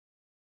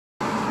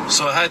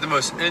So I had the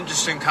most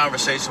interesting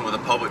conversation with a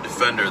public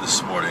defender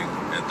this morning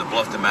at the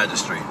Bluffton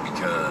Magistrate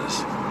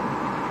because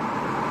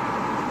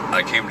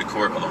I came to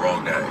court on the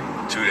wrong day,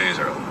 2 days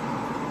early.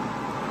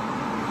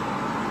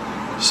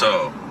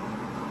 So,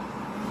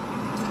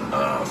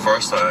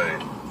 first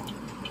I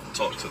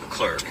talked to the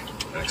clerk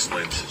and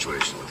explained the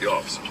situation with the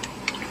officer.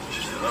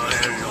 She said, oh,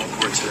 yeah, you're on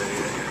court today,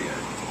 yeah.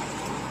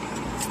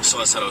 So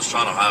I said I was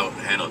trying to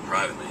handle it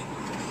privately.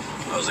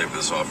 I was like,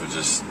 this officer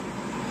just,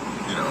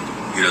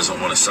 he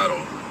doesn't want to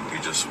settle. He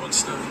just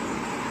wants to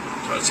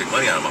try to take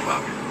money out of my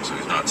pocket. So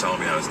he's not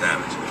telling me how it's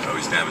damaged, how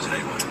he's damaging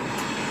anyway.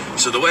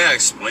 So the way I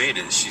explained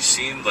it, she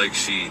seemed like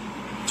she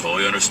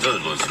totally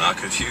understood, was not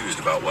confused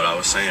about what I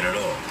was saying at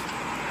all.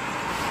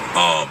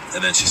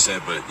 And then she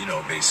said, but,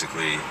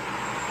 basically,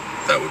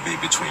 that would be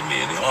between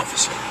me and the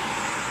officer.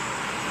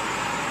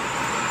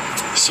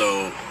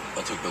 So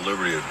I took the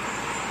liberty of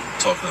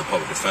talking to the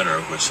public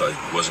defender, which I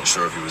wasn't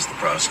sure if he was the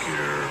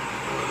prosecutor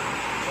or the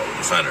public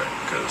defender,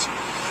 because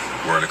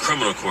we're in a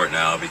criminal court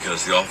now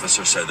because the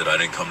officer said that I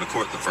didn't come to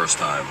court the first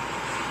time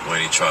when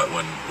he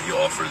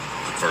offered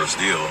the first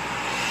deal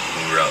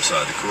when we were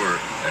outside the court,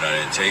 and I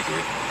didn't take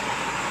it.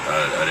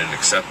 I didn't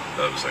accept.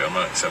 I was like, I'm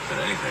not accepting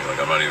anything. Like,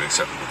 I'm not even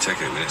accepting the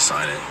ticket. We didn't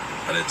sign it.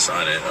 I didn't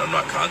sign it. I'm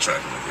not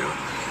contracting with you.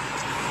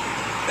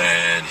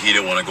 And he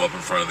didn't want to go up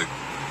in front of the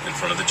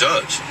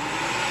judge.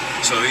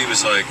 So he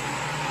was like,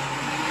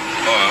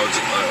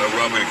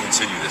 I'm going to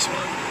continue this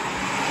one.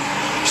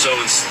 So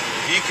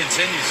he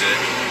continues it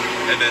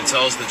and then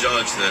tells the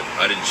judge that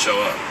I didn't show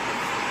up.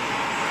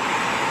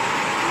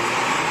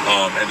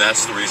 And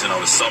that's the reason I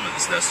was summoned.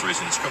 That's the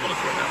reason it's criminal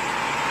court now.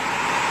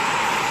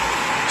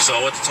 So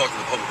I went to talk to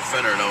the public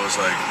defender, and I was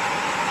like,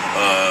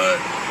 I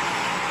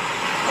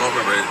don't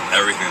remember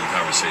everything in the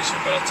conversation,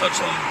 but I'll touch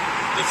on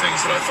the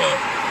things that I thought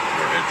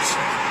were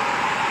interesting.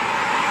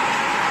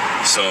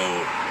 So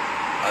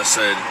I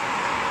said,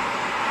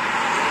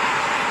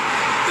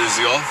 there's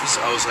the office.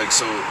 I was like,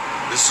 so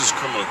this is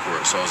criminal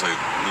court. So I was like,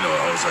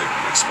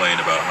 explaining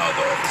about how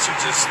the officer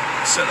just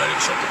said I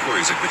didn't show up to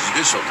court. He's like, but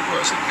you did show up to court.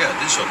 I said, yeah, I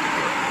did show up to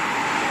court.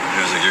 And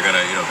he was like, you're going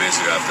to,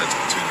 basically after that's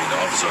between me and the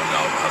officer, and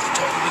now I'll have to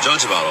talk to the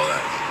judge about all that.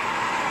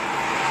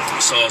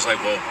 So I was like,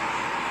 well,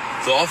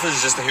 the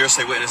officer's just a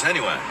hearsay witness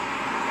anyway,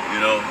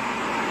 And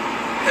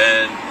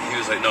he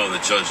was like, no, the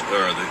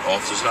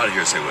officer's not a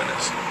hearsay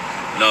witness.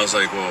 And I was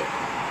like, well,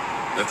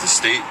 if the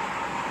state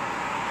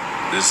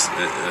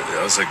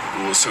I was like,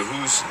 well, so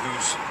who's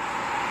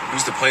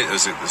the plaintiff?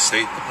 Is it the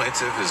state, the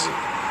plaintiff? Is it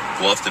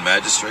Bluffton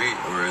Magistrate,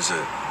 or is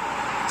it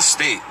the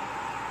state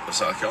of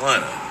South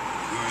Carolina?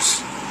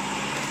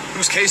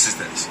 Whose case is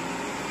this?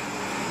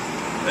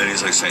 And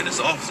he's like saying it's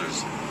the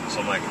officers. So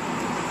I'm like,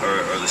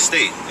 or the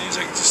state. And he's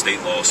like, it's a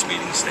state law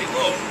speeding state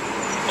law.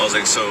 I was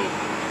like, so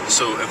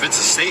if it's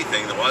a state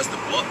thing, then why is the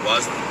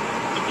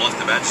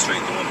Bluffton Magistrate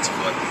the one that's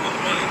collecting all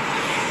the money?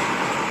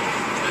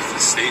 If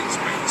the state is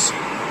bringing the suit,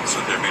 so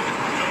they're being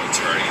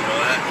attorney and all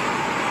that.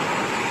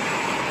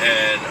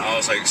 And I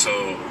was like,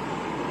 so,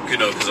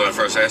 because when I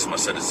first asked him, I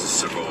said, is this a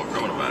civil or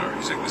criminal matter?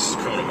 He's like, this is a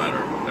criminal matter.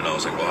 And I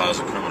was like, well,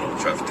 how's it criminal?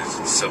 Traffic is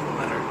a civil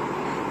matter.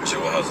 He's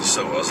like, well, how's it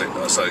civil? I was like,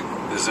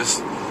 is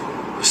this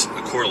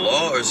a court of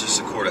law or is this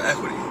a court of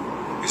equity?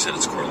 He said,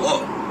 it's a court of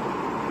law.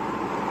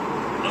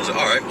 And I was like,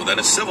 all right, well, then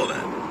it's civil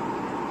then.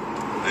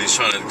 And he's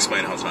trying to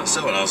explain how it's not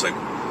civil. And I was like,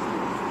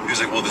 he was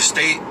like, well, the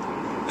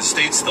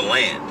state's the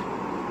land.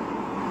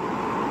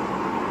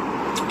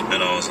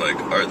 And I was like,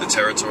 all right, the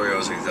territory, I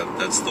was like,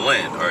 that's the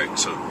land. All right,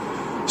 so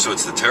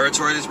it's the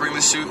territory that's bringing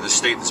the suit, the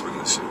state that's bringing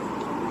the suit.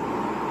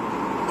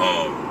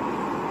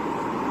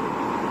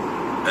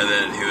 And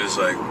then he was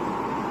like,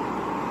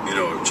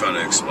 trying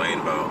to explain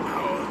about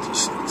how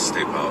it's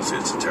state policy,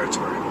 it's a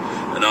territory.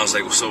 And I was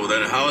like, so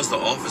then how is the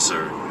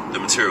officer the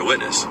material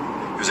witness? He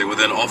was like, well,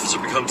 then the officer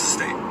becomes the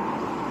state.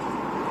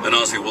 And I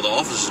was like, well, the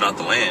officer's not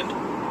the land.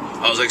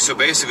 I was like, so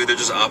basically they're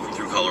just opting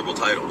through colorable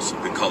titles,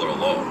 the color of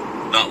law.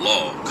 Not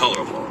law, color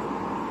of law.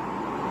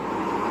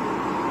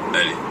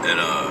 And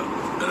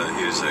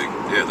he was like,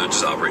 yeah, they're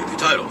just operating through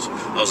titles.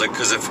 I was like,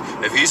 because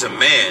if he's a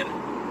man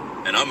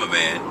and I'm a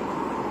man,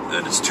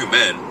 then it's two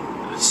men,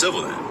 and it's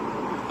civil then.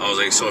 I was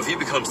like, so if he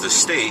becomes the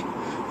state,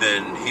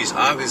 then he's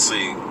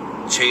obviously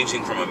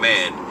changing from a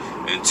man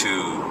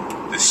into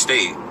the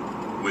state,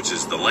 which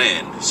is the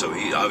land. So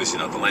he obviously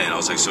not the land. I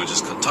was like, so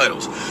just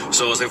titles.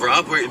 So I was like, if we're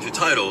operating through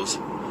titles,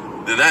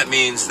 then that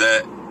means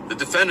that the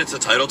defendant's a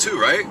title too,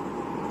 right?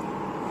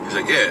 He's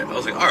like, yeah. I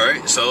was like, all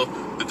right, so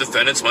the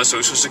defendant's my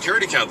social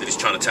security account that he's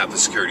trying to tap the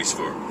securities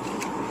for.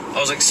 I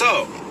was like,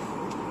 so,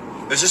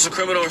 is this a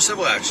criminal or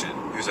civil action?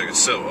 He was like, it's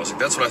civil. I was like,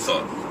 that's what I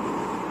thought.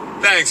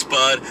 Thanks,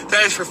 bud.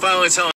 Thanks for finally telling